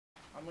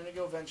I'm gonna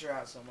go venture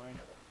out somewhere.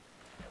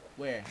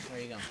 Where? Where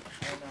are you going?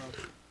 I don't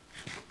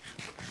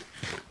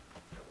know.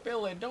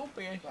 Billy, don't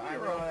be a But I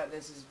know that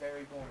this is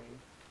very boring.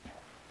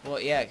 Well,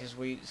 yeah, because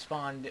we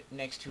spawned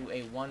next to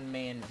a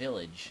one-man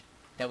village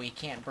that we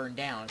can't burn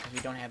down because we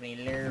don't have any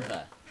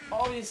larvae.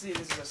 Obviously,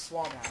 this is a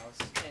swamp house,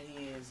 and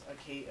he is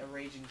a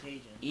raging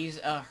Cajun. He's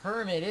a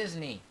hermit,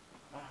 isn't he?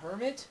 A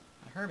hermit?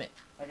 A hermit.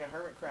 Like a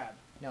hermit crab.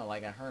 No,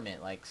 like a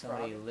hermit, like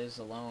somebody who Frog. lives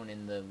alone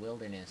in the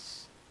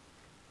wilderness.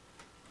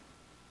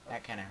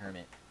 That kind of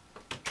hermit.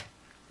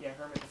 Yeah,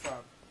 Hermit the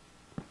Frog.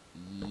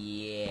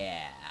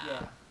 Yeah. Yeah.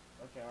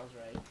 Okay, I was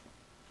right.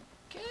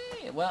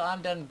 Okay, well,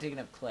 I'm done digging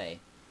up clay.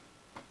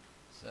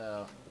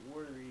 So,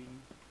 Worrying.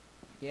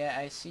 yeah,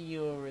 I see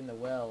you over in the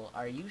well.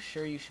 Are you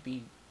sure you should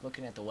be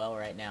looking at the well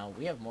right now?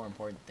 We have more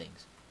important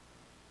things.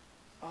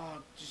 Oh,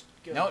 just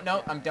go. No, no,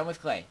 Yeah. I'm done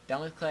with clay.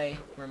 Done with clay.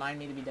 Remind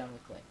me to be done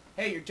with clay.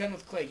 Hey, you're done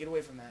with clay. Get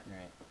away from that.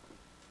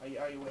 Alright.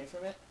 Are you away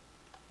from it?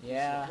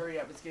 Yeah. Hurry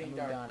up. It's getting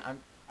dark. On.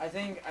 I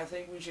think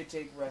we should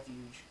take refuge.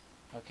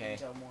 Okay.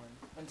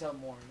 Until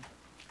morn.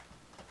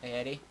 Hey,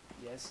 Eddie.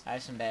 Yes. I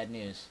have some bad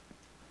news.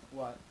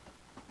 What?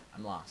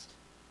 I'm lost.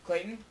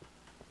 Clayton,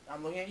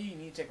 I'm looking at you. You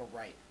need to take a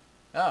right.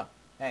 Oh,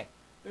 hey.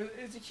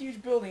 There's a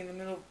huge building in the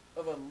middle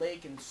of a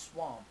lake and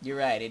swamp. You're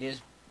right. It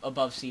is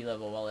above sea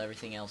level while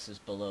everything else is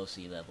below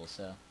sea level,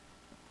 so...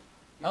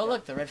 Oh,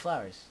 look, the red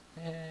flowers.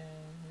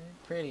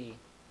 Pretty.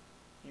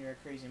 You're a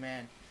crazy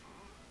man.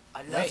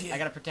 I love Wait, you. I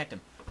gotta protect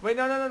him. Wait,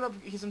 no.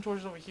 Get some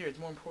torches over here. It's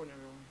more important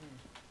over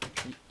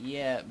here.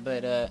 Yeah,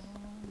 but,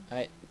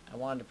 I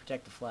wanted to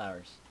protect the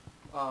flowers.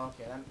 Oh,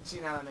 okay. See,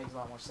 now that makes a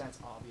lot more sense,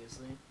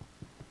 obviously.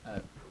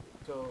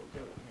 Go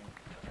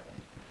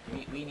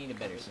here. We need a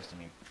better system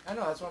here. I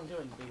know, that's what I'm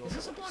doing. Big Is old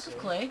this a block silly.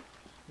 of clay?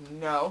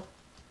 No.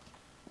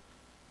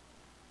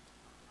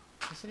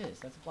 Yes, it is.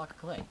 That's a block of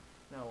clay.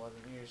 No, it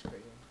wasn't. You're just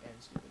crazy and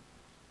stupid.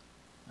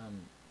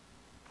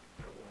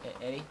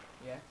 Eddie?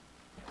 Yeah?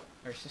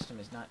 Our system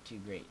is not too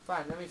great.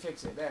 Fine, let me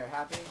fix it. There,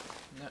 happy?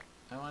 No,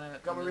 I wanna...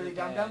 Got me really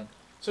dumb?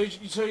 So you're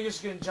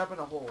just gonna jump in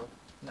a hole?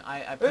 No,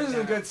 I put This is a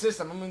down- good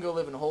system. I'm gonna go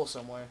live in a hole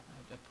somewhere.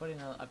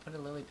 I put a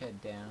lily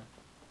pad down.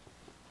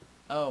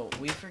 Oh,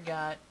 we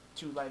forgot...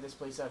 To light this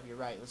place up, you're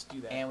right. Let's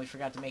do that. And we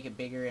forgot to make it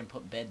bigger and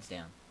put beds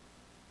down.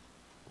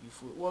 You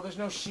fool. Well, there's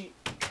no sheep.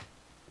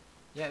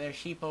 Yeah, there's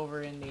sheep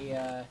over in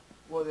the,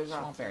 Well, there's not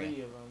swamp 3 area.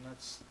 of them.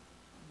 That's...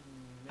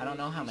 I don't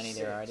know how maybe many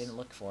there are. I 6. didn't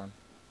look for them.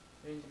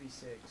 There needs to be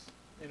 6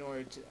 in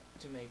order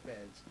to make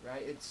beds,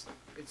 right? It's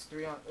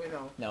 3 on... Wait,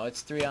 no. No,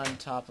 it's 3 on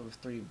top of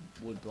 3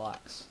 wood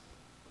blocks.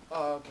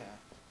 Oh, okay.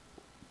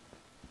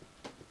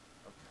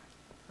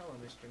 Hello,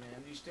 Mr. Man.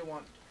 Do you still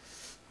want...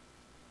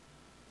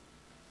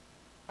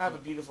 I have a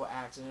beautiful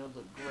axe, and it'll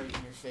look great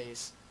in your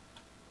face.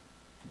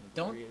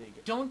 Don't Really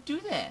good. don't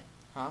do that.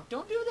 Huh?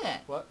 Don't do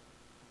that. What?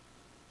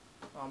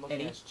 Oh, I'm looking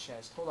Eddie? at his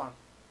chest. Hold on.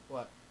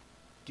 What?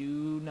 Do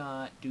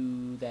not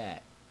do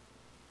that.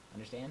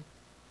 Understand?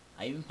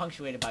 I even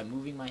punctuated by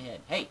moving my head.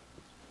 Hey!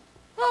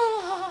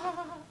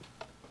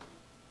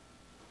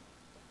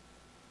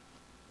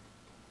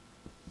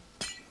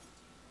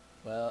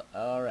 Well,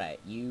 alright.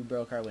 You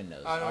broke our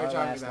windows. I know what Our you're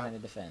talking last about. line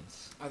of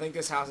defense. I think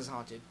this house is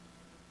haunted.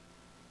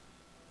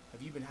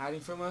 Have you been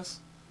hiding from us?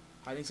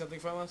 Hiding something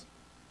from us?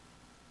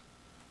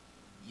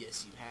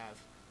 Yes, you have.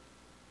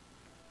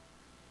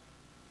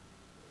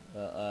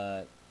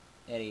 Well,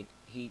 Eddie,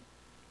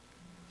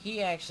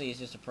 he actually is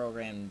just a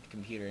programmed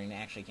computer and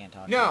actually can't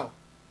talk to you. No!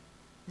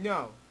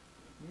 No!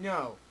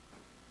 No!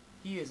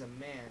 He is a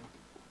man.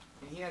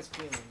 And he has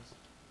feelings.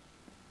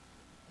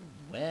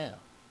 Well.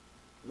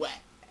 Well.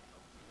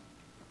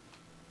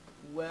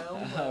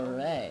 Well, All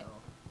right.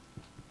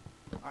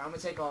 Alright, I'm gonna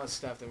take all this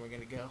stuff, then we're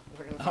gonna go.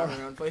 We're gonna find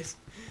our own place.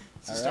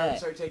 So Alright.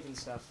 start taking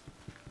stuff.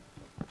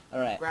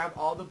 Alright. Grab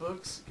all the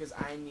books, because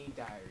I need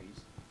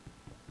diaries.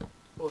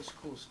 Oh, it's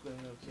cool. Squid,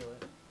 I'm gonna kill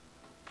it.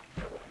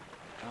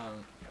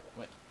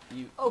 What,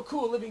 you... Oh,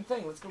 cool, living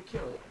thing. Let's go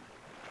kill it.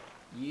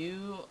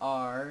 You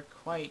are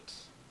quite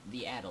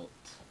the adult.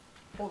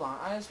 Hold on.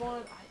 I just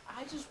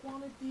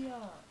wanted the,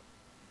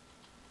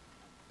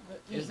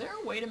 Is there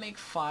a way to make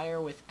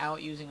fire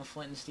without using a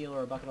flint and steel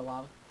or a bucket of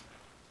lava?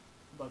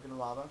 bucket of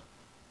lava?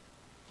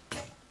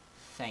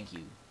 Thank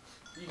you.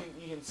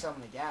 You can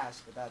summon the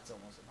gas, but that's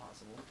almost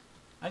impossible.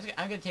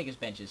 I'm gonna take his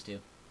benches too.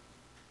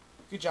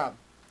 Good job.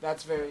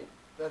 That's very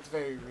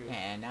rude.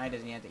 And now he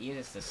doesn't have to. He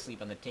has to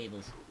sleep on the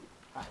tables.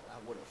 I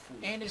would have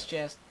fooled. And his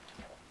chest.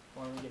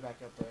 Why don't we get back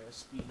up there?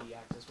 Speedy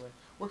access way.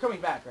 We're coming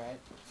back, right?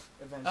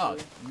 Eventually.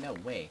 Oh, no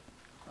way.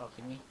 Oh,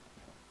 Kidding me?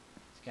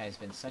 This guy's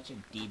been such a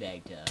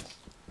d-bag to us.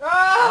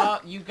 Ah!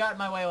 Oh, you got in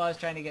my way while I was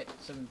trying to get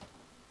some...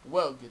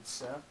 Well, good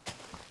sir.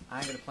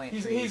 I'm gonna plant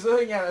He's trees.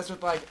 looking at us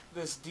with like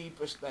this deep,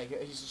 like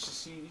he's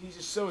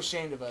just so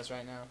ashamed of us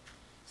right now.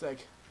 It's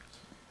like,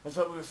 I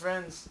thought we were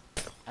friends.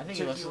 I think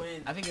took you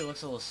in. he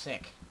looks a little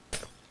sick.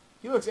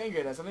 He looks angry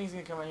at us. I think he's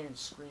gonna come out here and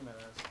scream at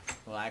us.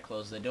 Well, I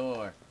closed the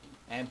door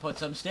and put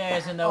some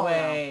stairs in the Oh,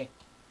 way.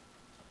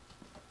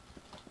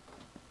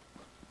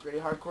 Ready,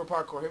 hardcore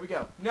parkour. Here we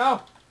go.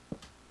 No.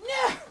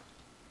 No.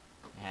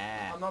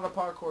 Ah. I'm not a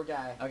parkour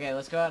guy. Okay,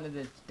 let's go out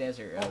into the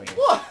desert over here.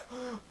 What?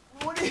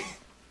 What are you...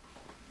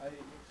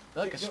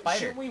 Look, a spider.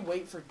 Shouldn't we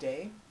wait for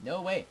day?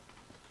 No, wait.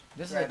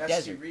 This is Right, a that's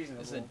desert. too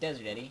reasonable. This is a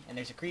desert, Eddie. And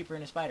there's a creeper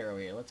and a spider over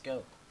here. Let's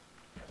go.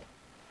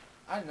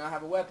 I do not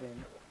have a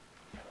weapon.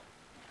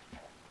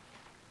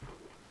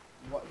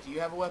 What? Do you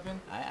have a weapon?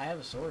 I have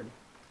a sword.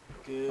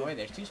 Good. Oh wait,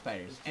 there's two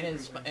spiders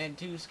and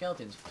two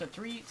skeletons. So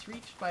three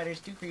spiders,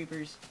 two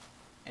creepers,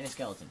 and a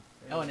skeleton.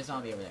 Oh, and a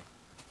zombie over there.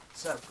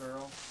 What's up, girl?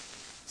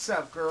 What's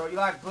up, girl? You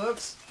like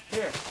books?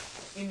 Here,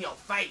 in your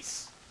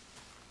face.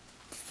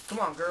 Come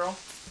on, girl.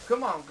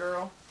 Come on,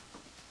 girl.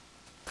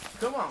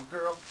 Come on,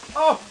 girl.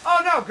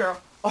 Oh no, girl.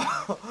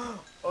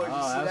 Oh, did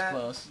you see that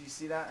was close. Did you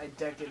see that? I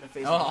decked it in the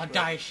face. Oh,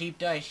 die sheep,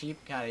 die sheep.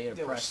 God, it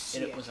That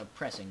was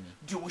oppressing me.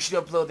 Dude, we should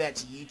upload that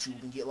to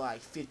YouTube and get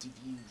like 50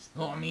 views.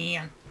 Oh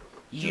man.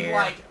 Dude, Yeah.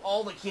 like,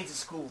 all the kids at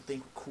school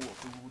think we're cool,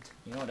 dude.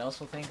 You know what else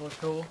will think was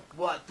cool?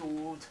 What,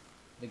 dude?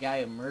 The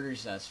guy who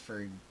murders us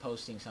for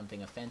posting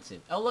something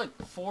offensive. Oh look,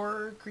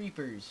 5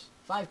 creepers.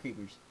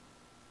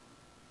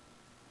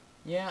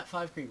 Yeah,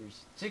 5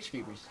 creepers. 6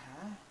 creepers.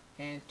 Huh?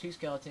 And 2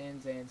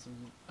 skeletons and some...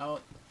 4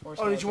 skeletons.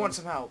 Oh, did you want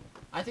some help?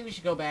 I think we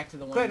should go back to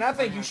the one... Clayton, I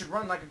think you should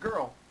run like a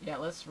girl. Yeah,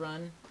 let's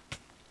run.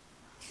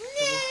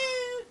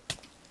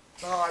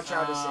 Oh, I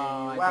tried to save you.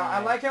 I Wow, I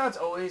died. like how it's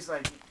always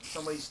like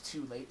somebody's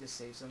too late to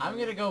save somebody. I'm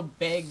gonna go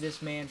beg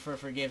this man for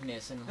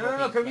forgiveness and No, hope he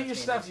come get lets your me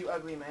stuff, know. you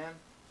ugly man.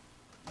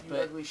 You But-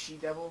 ugly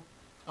she-devil.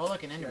 Oh,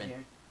 look, an Right Enderman.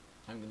 here.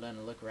 I'm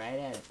gonna look right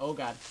at it. Oh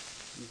god,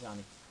 he's on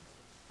me.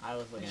 I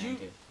was looking Did at him you-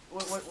 too.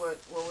 What was it?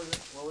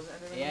 What was it?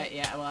 Enderman?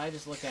 Yeah, well, I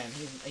just looked at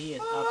him. He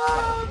is Oh,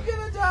 upset I'm with me.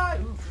 gonna die!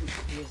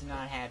 Oof. He is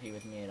not happy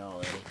with me at all,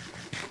 Eddie.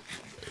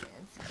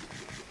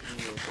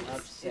 He is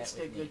upset It's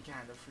a with me. good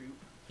kind of fruit.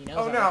 He knows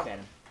Oh, I no. looked at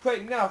him.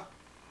 Clayton, no.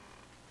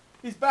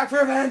 He's back for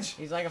revenge.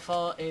 He's like a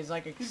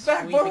He's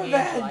back for sweeping angel.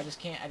 revenge. I just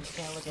can't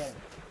look at him.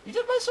 You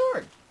took my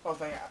sword. Oh,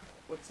 thank God.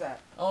 What's that?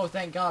 Oh,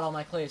 thank God, all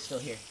my clay is still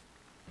here.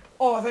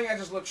 Oh, I think I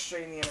just looked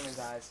straight in the Enderman's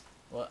eyes.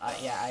 Well,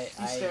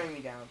 He's staring me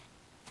down.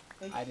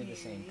 I did the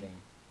same thing.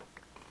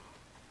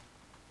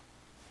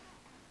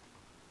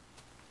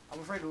 I'm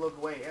afraid to look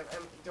away.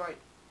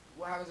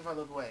 What happens if I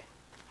look away?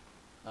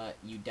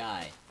 You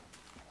die.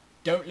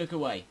 Don't look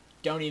away.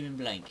 Don't even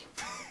blink.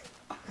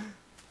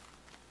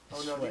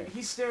 Oh no, swear. dude,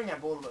 he's staring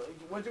at both of us.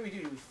 What do?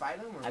 Do we fight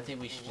him? Or, I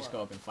think we should or just what?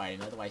 go up and fight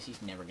him. Otherwise, he's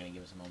never gonna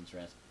give us a moment's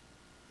rest.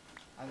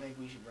 I think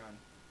we should run.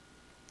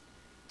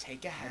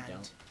 Take a I hand.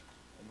 don't.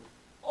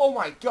 Oh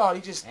my God,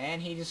 he just...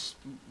 And he just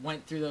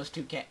went through those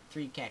 3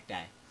 cacti.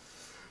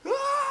 Ah!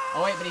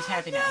 Oh wait, but he's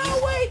happy now.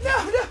 No, wait,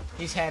 no.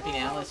 He's happy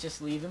now. Let's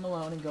just leave him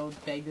alone and go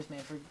beg this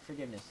man for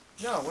forgiveness.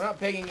 No, we're not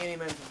begging any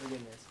man for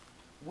forgiveness.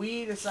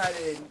 We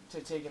decided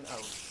to take an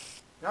oath.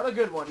 Not a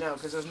good one, no,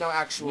 because there's no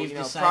actual,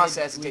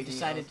 process to We've taking an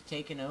decided oath. to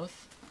take an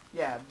oath.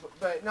 Yeah,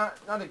 but not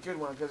a good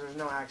one because there's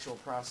no actual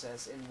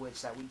process in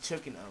which that we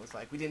took an oath.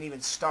 Like we didn't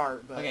even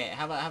start. But Okay,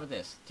 how about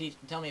this?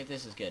 Tell me if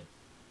this is good.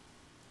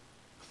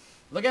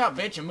 Look out,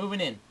 bitch! I'm moving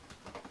in.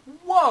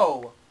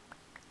 Whoa!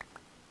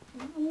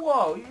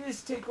 Whoa! You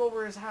just take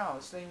over his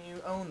house, then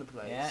you own the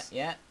place.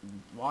 Yeah.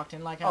 Walked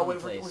in like I Oh own the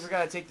wait, place. we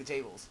forgot to take the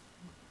tables.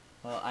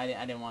 Well, I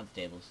didn't want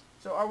the tables.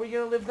 So are we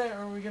gonna live there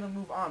or are we gonna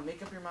move on?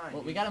 Make up your mind.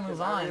 Well, dude, we gotta because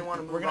move on. I really want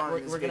to move We're gonna on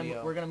in this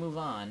video. we're gonna move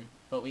on,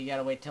 but we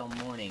gotta wait till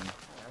morning.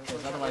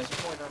 Because otherwise- that's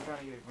the point I'm trying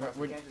to get across.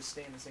 We we're- can't just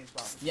stay in the same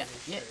spot. for Yeah, 2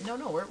 days yeah. straight.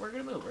 No, we're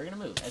gonna move. We're gonna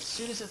move. As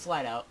soon as it's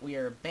light out, we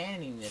are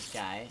abandoning this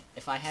guy.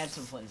 If I had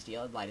some flint and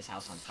steel, I'd light his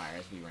house on fire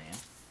as we ran.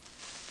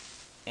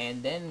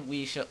 And then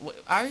we should.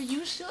 Are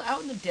you still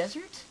out in the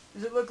desert?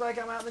 Does it look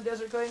like I'm out in the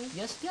desert, Clayton?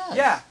 Yes, it does.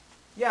 Yeah.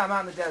 Yeah, I'm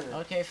out in the desert.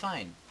 Okay,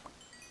 fine.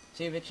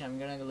 See, bitch, I'm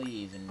gonna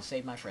leave and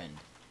save my friend.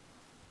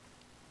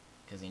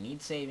 Because he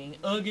needs saving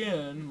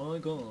again. My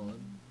God.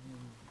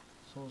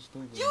 So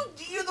stupid.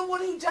 You're the one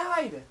who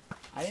died.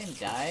 I didn't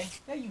die.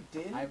 Yeah, you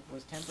did. I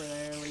was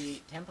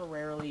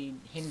temporarily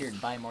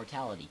hindered by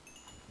mortality.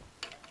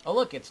 Oh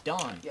look, it's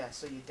dawn. Yeah,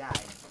 so you died.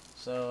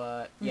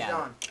 So Who's yeah.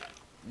 Dawn?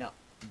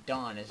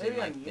 Dawn is Maybe in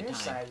like on the your time.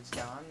 side it's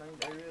Dawn.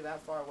 Are you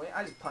that far away?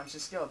 I just punched a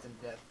skeleton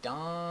to death.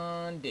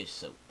 Dawn dish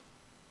soap.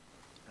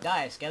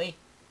 Die, Skelly.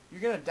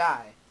 You're gonna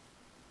die.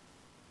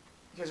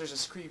 Because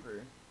there's a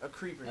creeper. A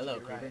creeper. to Hello,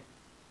 your right. creeper.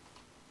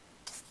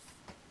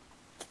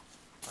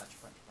 Punch.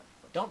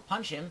 Don't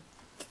punch him.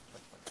 Punch.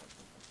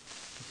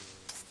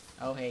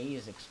 Oh hey, he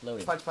is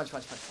exploding. Punch.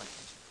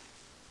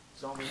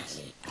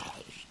 Zombies.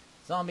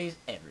 Zombies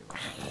everywhere.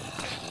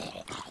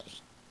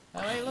 Oh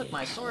hey, look,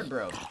 my sword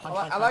broke.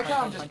 Punch, I like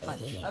how I'm punch,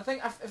 just. punch.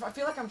 I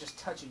feel like I'm just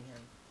touching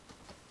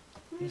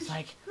him. It's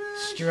like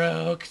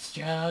stroke.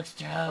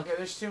 Okay,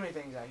 there's too many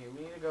things out here.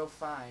 We need to go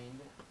find.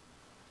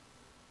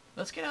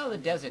 Let's get out of the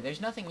desert.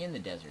 There's nothing in the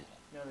desert.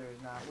 No, there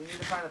is not. We need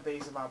to find a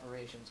base of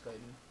operations,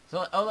 Clayton.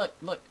 So, oh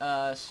look,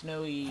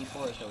 snowy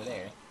forest over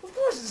there. Of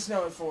course it's a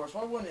snowy forest.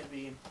 Why wouldn't it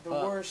be? The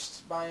Well-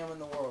 worst biome in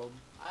the world.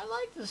 I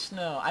like the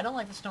snow. I don't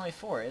like the snowy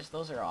forest.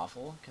 Those are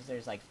awful because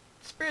there's like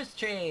spruce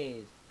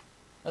trees.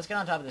 Let's get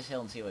on top of this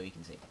hill and see what we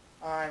can see.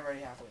 I'm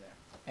already halfway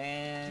there.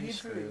 And Do you need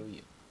screw food?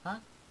 you.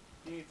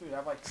 Do you need food? I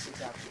have like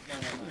 6 apples. No,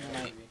 My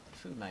I'm hungry.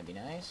 food might be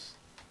nice.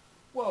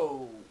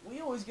 Whoa, we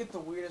always get the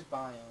weirdest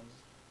biomes.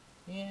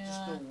 Yeah.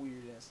 Just the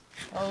weirdest.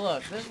 Oh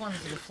look, this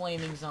one's the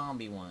flaming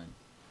zombie one.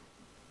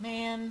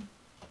 Man.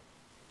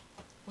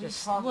 What are you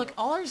Just talking look,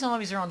 about? all our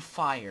zombies are on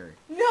fire.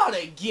 Not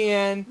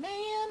again!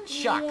 Man,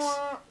 shucks.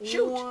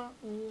 Shoot!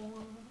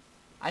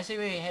 I say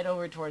we head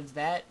over towards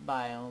that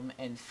biome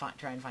and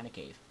try and find a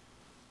cave.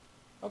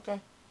 Okay.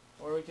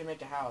 Or we can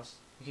make a house.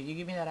 Could you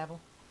give me that apple?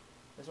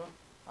 This one?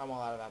 I'm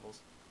all out of apples.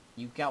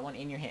 You've got one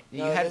in your hand.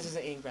 No, this is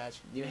an ink badge.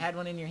 You had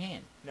one in your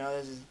hand. No,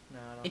 this is... No,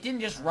 I don't. It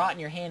didn't just rot in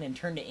your hand and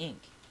turn to ink.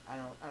 I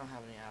don't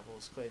have any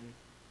apples, Clayton.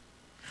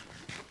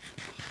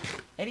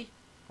 Eddie?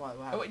 What?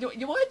 Oh, wait,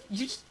 what? You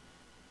just...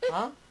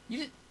 Huh? You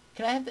just...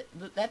 Can I have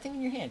that thing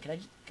in your hand? Can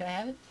I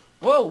have it?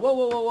 Whoa, whoa,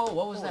 whoa, whoa, whoa.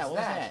 What was that? What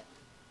was that?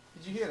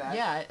 Did you hear that?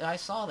 Yeah, I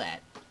saw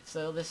that.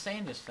 So the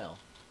sand just fell.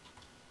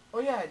 Oh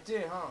yeah, it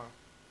did, huh?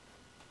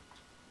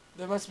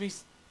 There must be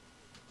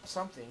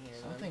something here.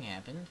 Something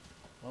happened.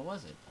 What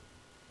was it?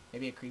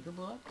 Maybe a creeper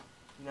blew up?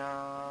 No,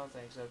 I don't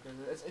think so.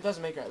 Because it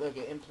doesn't make it. Look,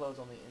 it implodes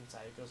on the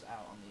inside. It goes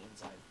out on the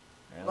inside.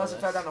 Well, Unless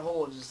it fell down a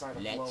hole and just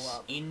started to blow let's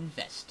up.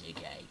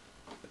 investigate.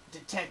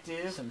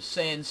 Detective. Some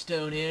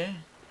sandstone here.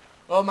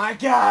 Oh my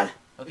God!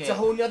 Okay. It's a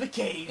whole nother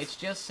cave. It's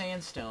just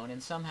sandstone,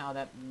 and somehow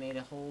that made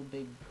a whole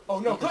big... Oh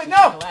no, ecosystem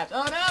no! collapse.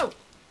 Oh no!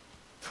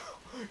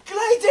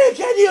 Clayton,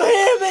 can you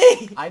hear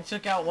me? I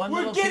took out one We're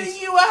little getting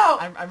piece. you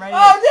out! I'm ready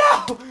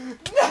Oh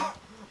no! No!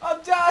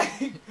 I'm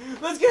dying!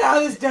 Let's get out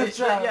of this death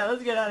trap! Yeah,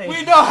 let's get out of here.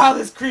 We know how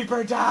this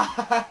creeper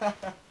died!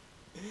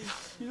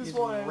 He just He's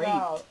wanted raped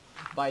out.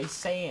 by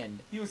sand.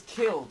 He was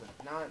killed,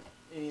 not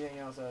anything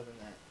else other than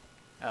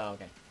that. Oh,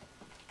 okay.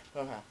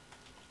 Okay.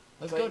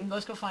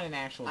 Let's go find an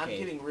actual I'm cave.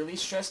 getting really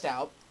stressed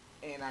out,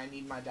 and I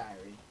need my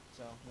diary.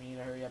 So we need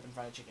to hurry up and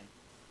find a chicken.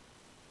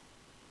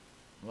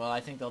 Well, I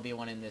think there'll be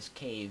one in this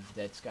cave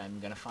I'm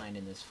gonna find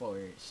in this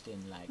forest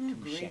in like 2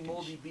 Green seconds.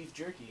 moldy beef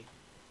jerky.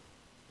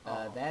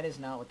 That is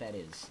not what that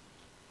is.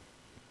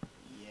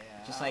 Yeah.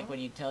 Just like when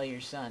you tell your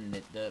son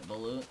that the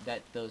balloon,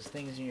 that those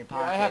things in your Here,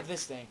 pocket I have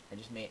this thing. are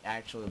just made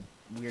actual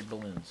weird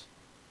balloons.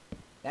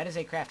 That is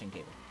a crafting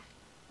table.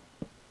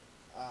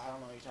 I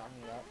don't know what you're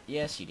talking about.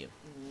 Yes, you do.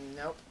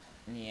 Nope.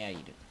 Yeah, you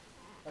do.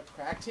 A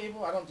crack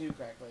table? I don't do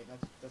crack, like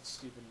that's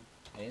stupid.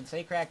 I didn't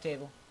say crack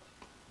table.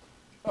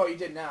 Oh, you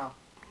did now.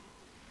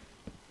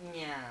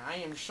 Yeah, I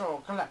am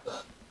so clever.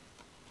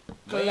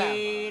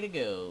 Way to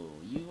go.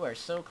 You are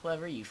so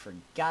clever, you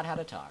forgot how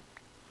to talk.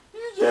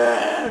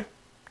 Yeah!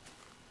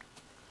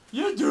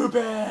 You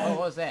stupid! Oh, what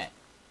was that?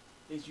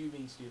 It's you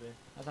being stupid.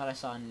 I thought I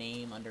saw a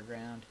name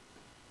underground.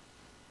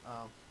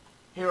 Oh.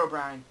 Hero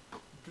Brian.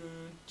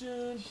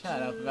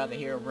 Shut up about the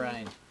Hero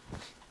Brian.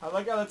 I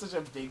like how that's such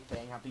a big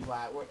thing.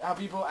 How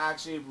people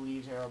actually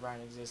believed Hero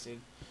Brian existed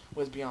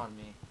was beyond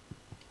me.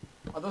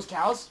 Are those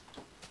cows?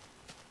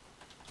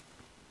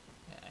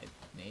 Yeah,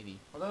 maybe.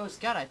 Are those...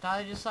 God, I thought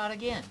I just saw it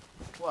again.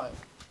 What?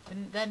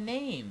 That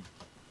name.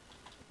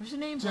 There's a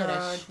name for it,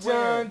 I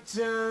swear.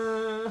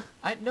 Dun,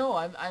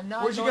 dun. I'm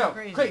not Where'd you going go?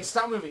 crazy. Clayton,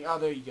 stop moving. Oh,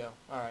 there you go.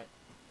 Alright.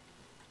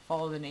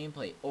 Follow the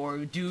nameplate. Or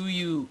do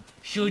you?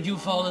 Should you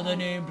follow the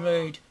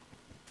nameplate?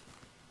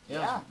 It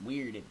Yeah. was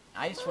weird.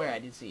 I swear I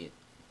did see it.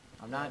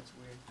 I'm not That's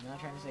weird. I'm not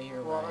trying to say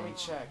Hero Well, Brian. let me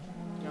check.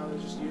 No,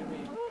 there's just you and me.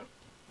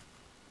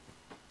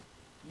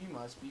 You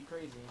must be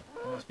crazy.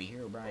 I must be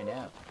Hero Brian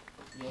out.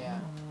 Yeah.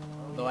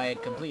 Though I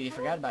had completely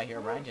forgot about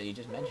Hero Brian until you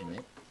just mentioned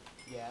it.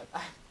 Yeah.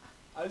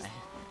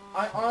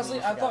 I honestly,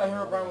 I thought forgot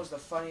Hero about Brian it. was the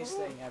funniest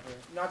thing ever.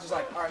 Not just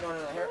like, alright, no.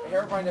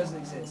 Hero Brian doesn't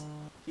exist.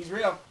 He's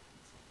real.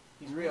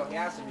 He's real. He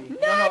has to be.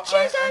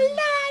 Nachi's a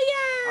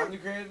liar! I'm the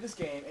creator of this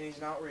game, and he's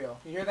not real.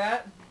 You hear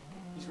that?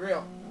 He's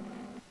real.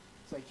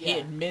 It's like, He yeah.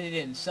 admitted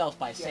it himself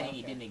by saying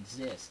he okay. didn't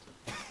exist.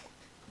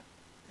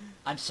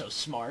 I'm so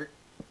smart.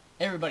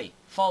 Everybody,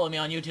 follow me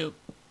on YouTube.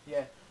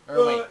 Yeah.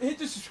 Or wait. Hit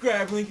the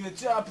subscribe link in the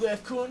top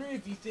left corner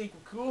if you think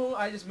we're cool.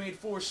 I just made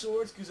 4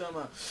 swords because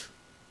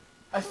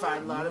I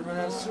find a lot of run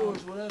out of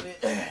swords. What of it?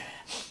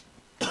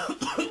 Oh,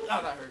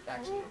 that hurt,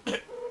 actually.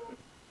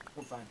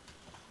 We're fine.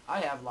 I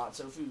have lots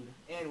of food,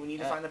 and we need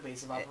to find a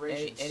base of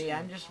operations. Eddie,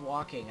 I'm just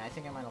walking. I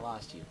think I might have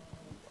lost you.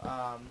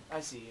 I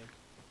see you.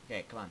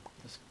 Okay, come on.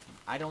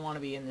 I don't want to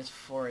be in this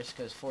forest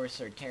because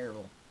forests are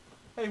terrible.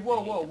 Hey,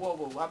 whoa.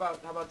 How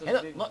about those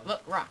Hey, big look,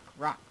 ones?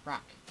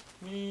 rock.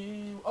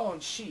 Oh,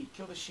 and sheep.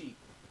 Kill the sheep.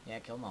 Yeah,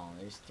 kill them all.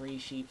 There's 3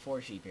 sheep,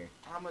 4 sheep here.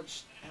 How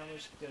much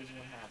does one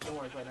have? Don't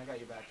worry, Clayton, I got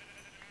your back.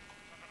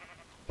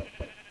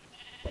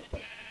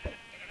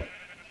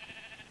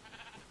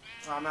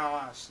 Oh, I'm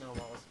out of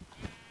snowballs.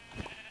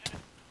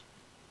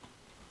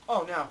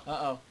 Oh, no.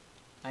 Uh-oh.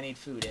 I need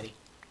food, Eddie.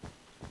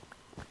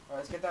 Alright,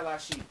 let's get that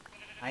last sheep.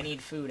 I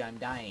need food. I'm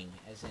dying.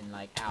 As in,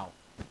 like, ow.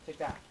 Take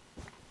that.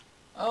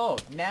 Oh,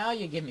 now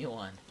you give me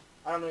one.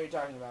 I don't know what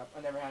you're talking about.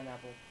 I never had an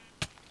apple.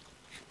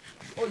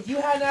 Oh, you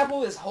had an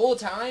apple this whole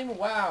time?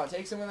 Wow,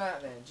 take some of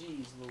that then.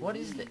 Jeez Louise. What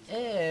is the...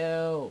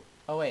 Ew.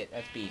 Oh, wait.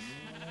 That's beef.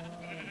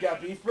 You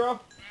got beef, bro?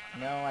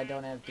 No, I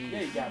don't have beef.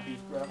 Yeah, you got beef,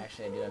 bro.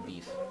 Actually, I do have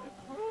beef.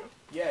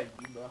 Yeah,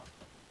 you bro.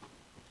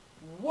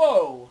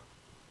 Whoa!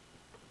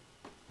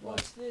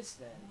 What's this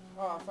then?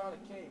 Oh, I found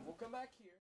a cave. We'll come back here.